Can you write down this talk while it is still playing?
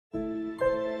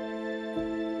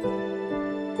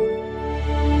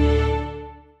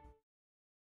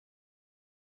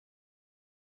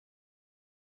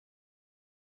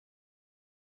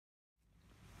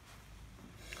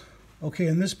Okay,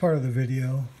 in this part of the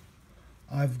video,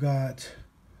 I've got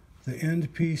the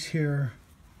end piece here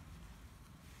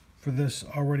for this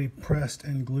already pressed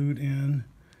and glued in,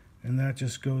 and that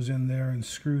just goes in there and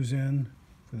screws in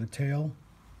for the tail.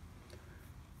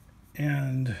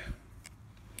 And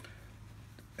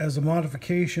as a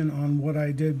modification on what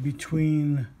I did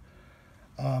between,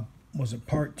 was it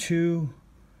part 2,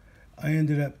 I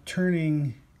ended up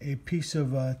turning a piece of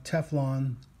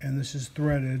Teflon, and this is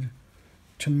threaded,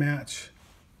 to match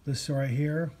this right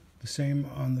here, the same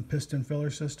on the piston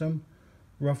filler system,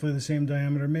 roughly the same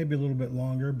diameter, maybe a little bit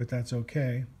longer, but that's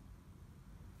okay.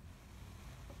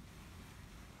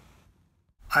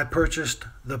 I purchased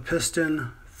the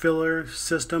Piston Filler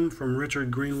System from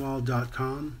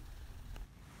richardgreenwald.com.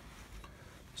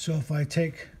 So if I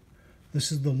take,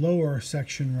 this is the lower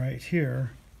section right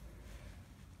here,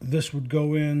 this would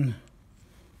go in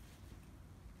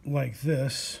like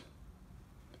this,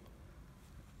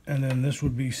 and then this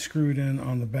would be screwed in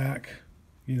on the back,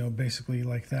 you know, basically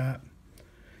like that.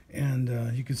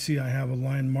 And you can see I have a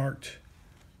line marked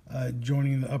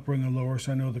joining the upper and the lower,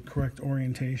 so I know the correct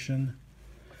orientation.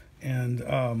 And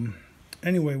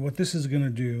anyway, what this is going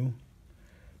to do,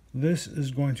 this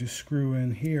is going to screw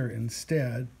in here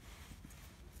instead,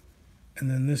 and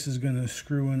then this is going to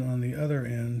screw in on the other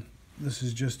end. This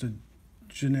is just a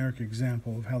generic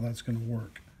example of how that's going to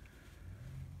work.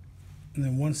 And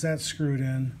then once that's screwed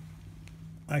in,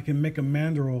 I can make a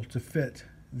mandrel to fit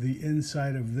the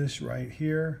inside of this right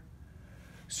here,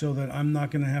 so that I'm not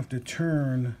going to have to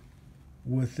turn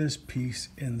with this piece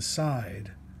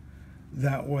inside.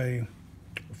 That way,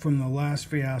 from the last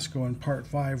fiasco in part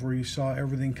 5 where you saw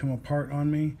everything come apart on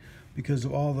me because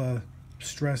of all the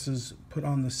stresses put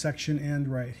on the section end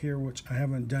right here, which I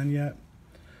haven't done yet,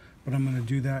 but I'm going to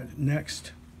do that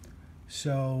next.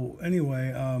 So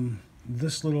anyway,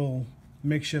 this little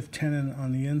makeshift tenon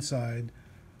on the inside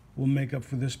will make up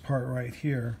for this part right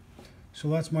here. So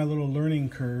that's my little learning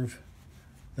curve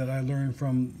that I learned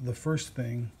from the first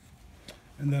thing.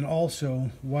 And then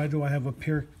also, why do I have a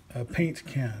paint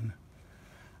can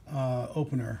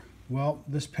opener? Well,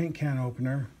 this paint can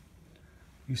opener,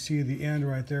 you see the end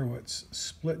right there, what's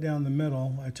split down the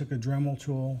middle. I took a Dremel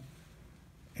tool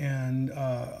and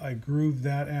I grooved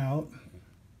that out,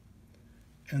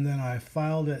 and then I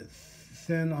filed it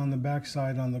thin on the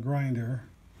backside on the grinder.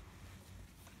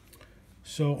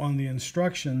 So on the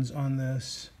instructions on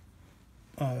this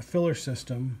filler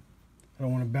system, I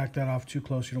don't want to back that off too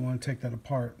close, you don't want to take that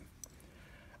apart.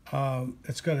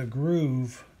 It's got a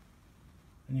groove,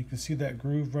 and you can see that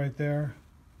groove right there.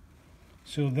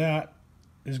 So that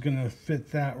is going to fit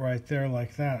that right there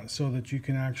like that, so that you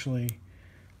can actually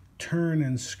turn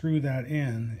and screw that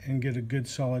in and get a good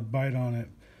solid bite on it.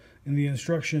 In the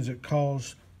instructions it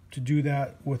calls to do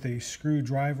that with a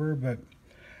screwdriver, but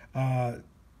I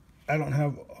don't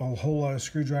have a whole lot of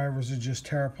screwdrivers to just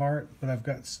tear apart, but I've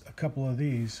got a couple of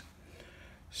these.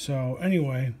 So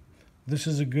anyway, this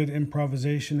is a good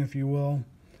improvisation, if you will,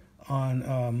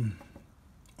 on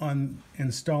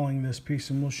installing this piece,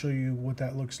 and we'll show you what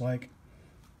that looks like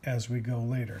as we go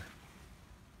later.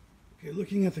 Okay,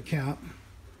 looking at the cap,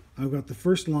 I've got the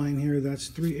first line here, that's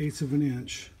 3/8 of an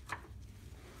inch,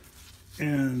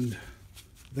 and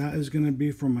that is going to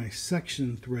be for my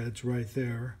section threads right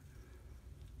there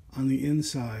on the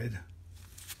inside,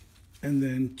 and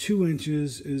then 2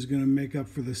 inches is going to make up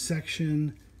for the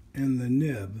section and the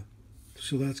nib,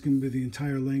 so that's going to be the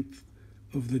entire length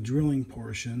of the drilling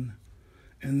portion.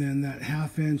 And then that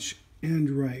 1/2 inch end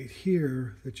right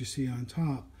here that you see on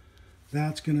top,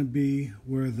 that's going to be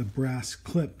where the brass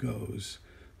clip goes.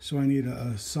 So I need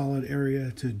a solid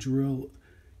area to drill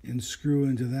and screw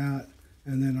into that,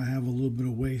 and then I have a little bit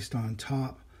of waste on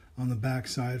top on the back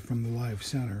side from the live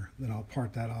center. Then I'll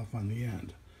part that off on the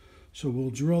end. So we'll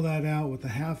drill that out with the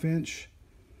 1/2 inch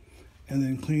and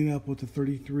then clean up with the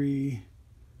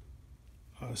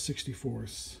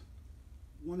 33/64.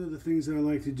 One of the things that I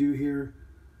like to do here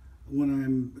when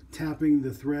I'm tapping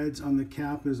the threads on the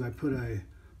cap is I put a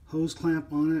hose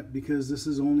clamp on it, because this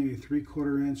is only a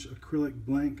 3/4 inch acrylic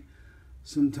blank.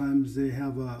 Sometimes they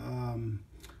have a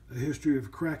history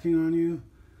of cracking on you.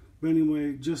 But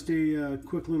anyway, just a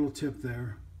quick little tip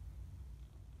there.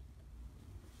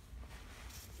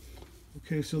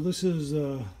 Okay, so this is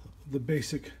the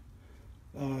basic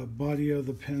body of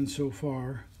the pen so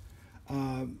far.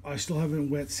 I still haven't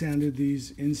wet sanded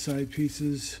these inside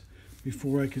pieces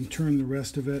before I can turn the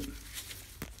rest of it.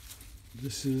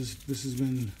 This has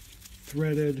been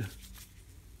threaded,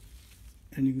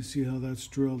 and you can see how that's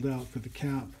drilled out for the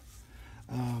cap.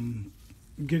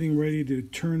 Getting ready to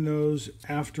turn those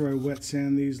after I wet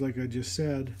sand these, like I just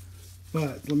said.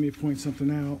 But let me point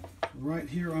something out. right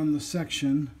here on the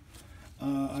section,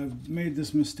 I've made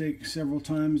this mistake several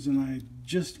times and I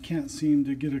just can't seem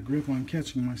to get a grip on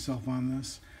catching myself on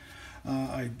this.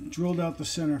 I drilled out the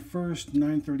center first,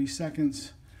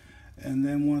 9/32, and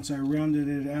then once I rounded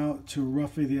it out to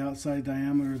roughly the outside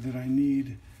diameter that I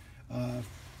need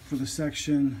for the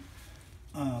section,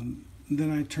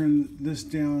 then I turned this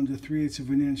down to 3/8 of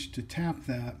an inch to tap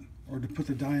that, or to put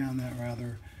the die on that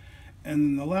rather.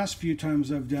 And the last few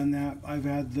times I've done that, I've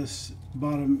had this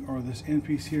bottom, or this end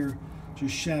piece here,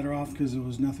 just shatter off because there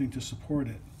was nothing to support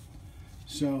it.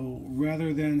 So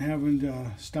rather than having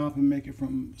to stop and make it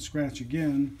from scratch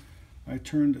again, I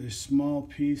turned a small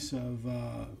piece of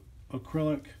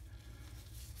acrylic,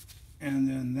 and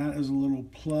then that is a little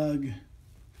plug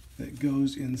that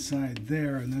goes inside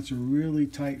there, and that's a really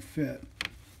tight fit.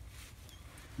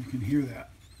 You can hear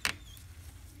that.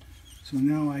 So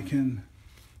now I can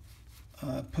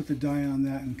put the die on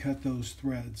that and cut those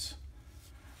threads,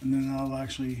 and then that'll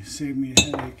actually save me a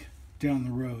headache down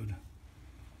the road.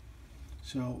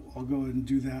 So I'll go ahead and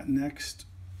do that next.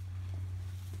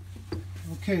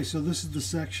 Okay, so this is the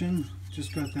section.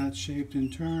 Just got that shaped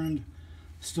and turned.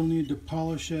 Still need to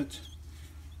polish it,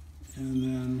 and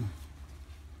then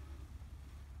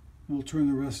we'll turn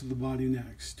the rest of the body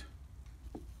next.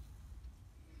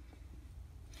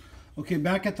 Okay,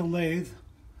 back at the lathe,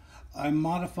 I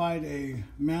modified a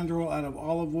mandrel out of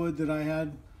olive wood that I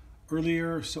had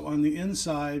earlier. So on the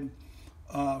inside,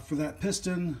 for that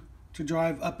piston to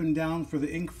drive up and down for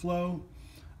the ink flow,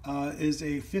 is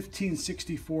a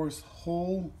 15/64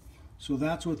 hole. So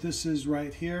that's what this is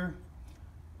right here.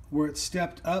 Where it's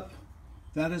stepped up,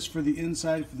 that is for the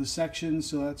inside for the section,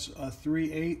 so that's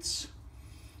 3/8.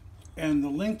 And the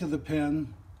length of the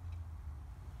pen,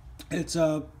 it's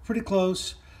pretty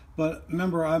close, but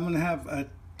remember I'm going to have a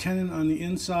tenon on the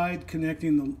inside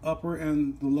connecting the upper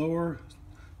and the lower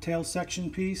tail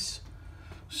section piece.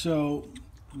 So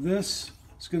this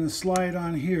is going to slide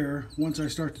on here once I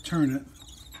start to turn it,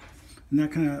 and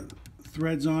that kind of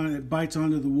threads on, it bites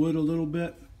onto the wood a little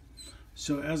bit.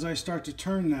 So as I start to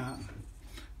turn that,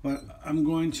 but I'm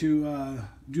going to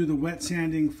do the wet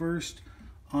sanding first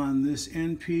on this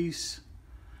end piece,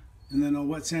 and then I'll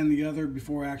wet sand the other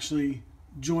before I actually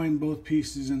join both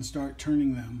pieces and start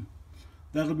turning them.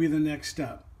 That'll be the next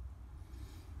step.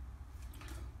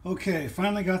 Okay,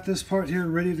 finally got this part here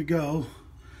ready to go.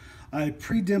 I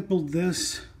pre-dimpled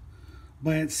this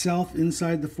by itself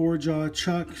inside the 4-jaw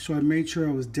chuck, so I made sure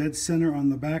I was dead center on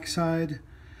the back side.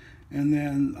 And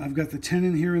then I've got the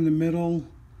tenon here in the middle,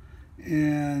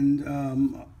 and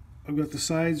I've got the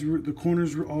sides, the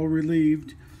corners all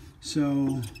relieved.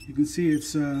 So you can see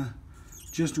it's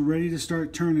just ready to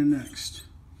start turning next.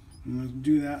 I'm going to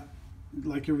do that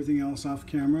like everything else off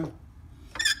camera.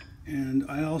 And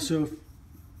I also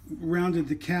rounded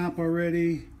the cap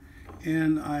already,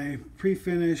 and I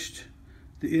pre-finished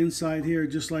the inside here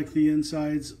just like the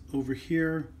insides over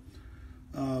here.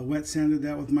 Wet sanded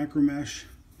that with micro mesh.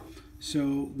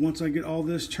 So once I get all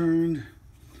this turned,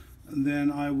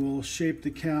 then I will shape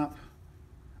the cap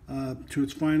to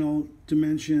its final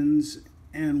dimensions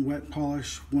and wet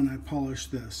polish when I polish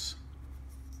this.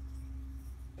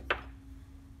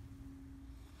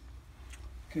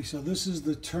 Okay, so this is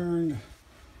the turned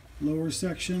lower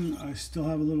section. I still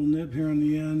have a little nib here on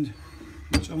the end,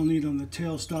 which I'll need on the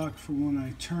tailstock for when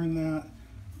I turn that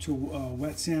to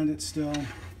wet sand it still.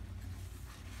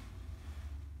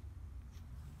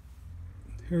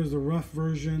 Here's the rough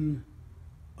version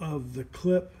of the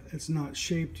clip. It's not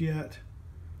shaped yet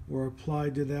or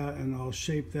applied to that, and I'll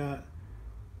shape that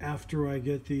after I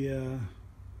get the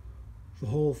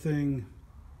whole thing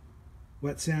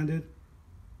wet sanded.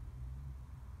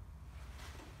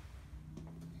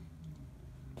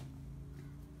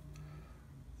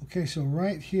 Okay, so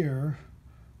right here,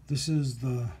 this is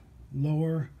the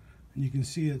lower, and you can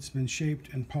see it's been shaped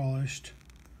and polished.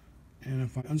 And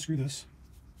if I unscrew this,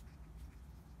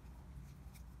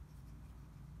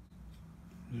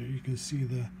 there you can see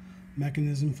the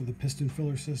mechanism for the piston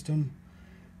filler system.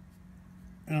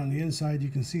 And on the inside, you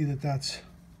can see that that's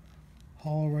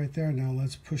hollow right there. Now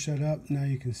let's push that up. Now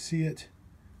you can see it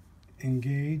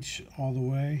engage all the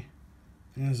way.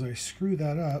 And as I screw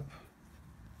that up,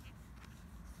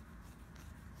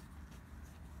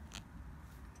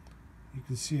 you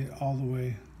can see it all the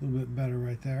way a little bit better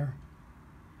right there.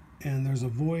 And there's a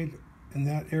void in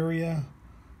that area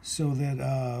so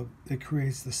that it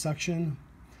creates the suction.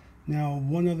 Now,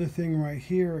 one other thing right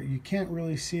here, you can't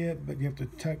really see it, but you have to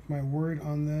take my word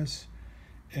on this,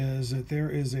 is that there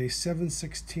is a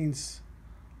 7/16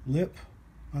 lip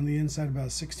on the inside,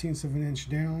 about 1/16 of an inch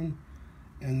down,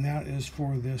 and that is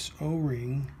for this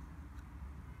O-ring.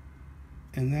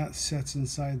 and that sets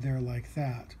inside there like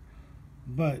that.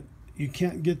 But you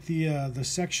can't get the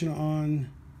section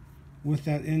on with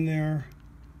that in there,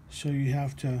 so you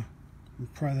have to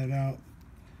pry that out.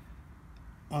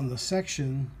 On the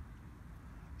section,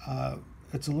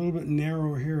 it's a little bit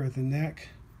narrower here at the neck,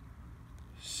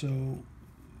 so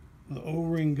the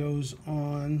O-ring goes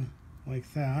on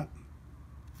like that.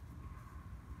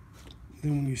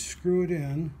 Then when you screw it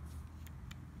in,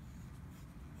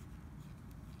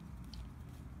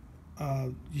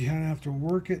 you kind of have to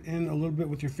work it in a little bit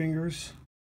with your fingers,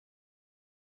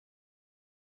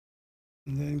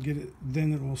 and then get it.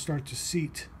 Then it will start to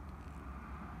seat.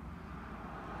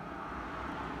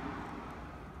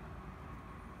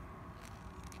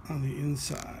 On the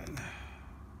inside.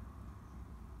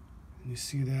 And you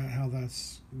see that, how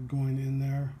that's going in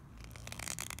there.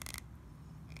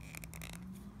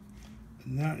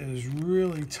 And that is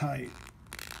really tight.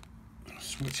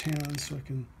 Switch hands so I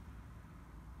can.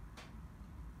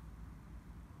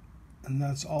 And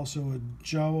that's also a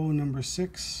Jawo number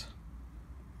 6.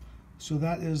 So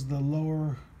that is the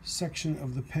lower section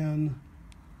of the pen.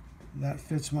 That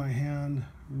fits my hand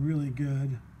really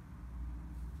good.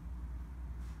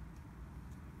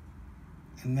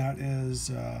 And that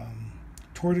is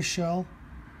tortoiseshell.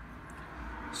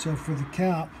 So for the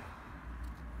cap,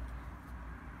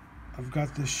 I've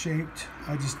got this shaped.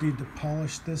 I just need to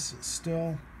polish this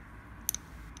still,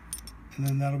 and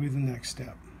then that'll be the next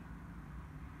step.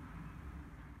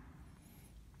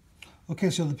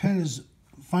 Okay, so the pen is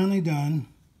finally done,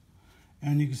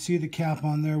 and you can see the cap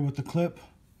on there with the clip.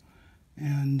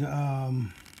 And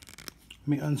let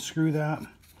me unscrew that.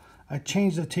 I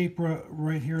changed the tape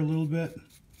right here a little bit.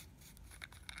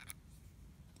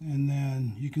 And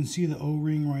then you can see the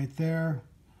O-ring right there.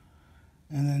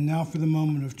 And then now for the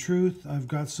moment of truth, I've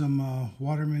got some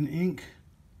Waterman ink.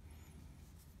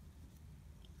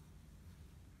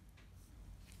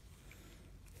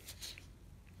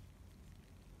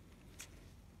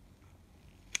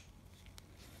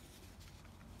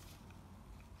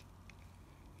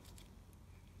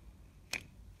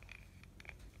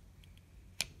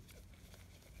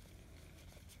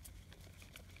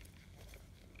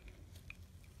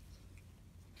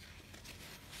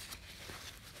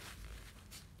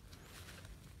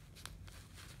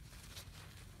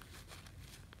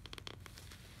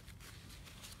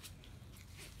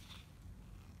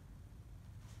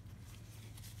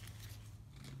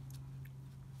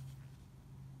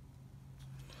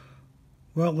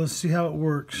 Well, let's see how it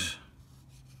works.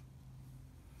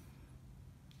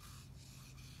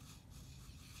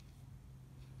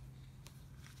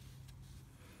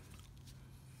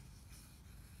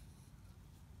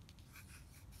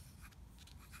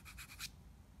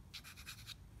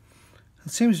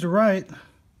 It seems to write,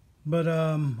 but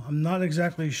I'm not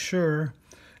exactly sure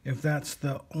if that's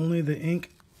only the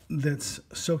ink that's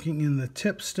soaking in the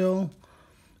tip still.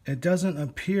 It doesn't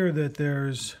appear that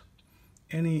there's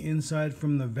any inside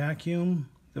from the vacuum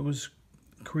that was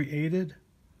created.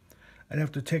 I'd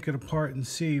have to take it apart and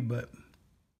see, but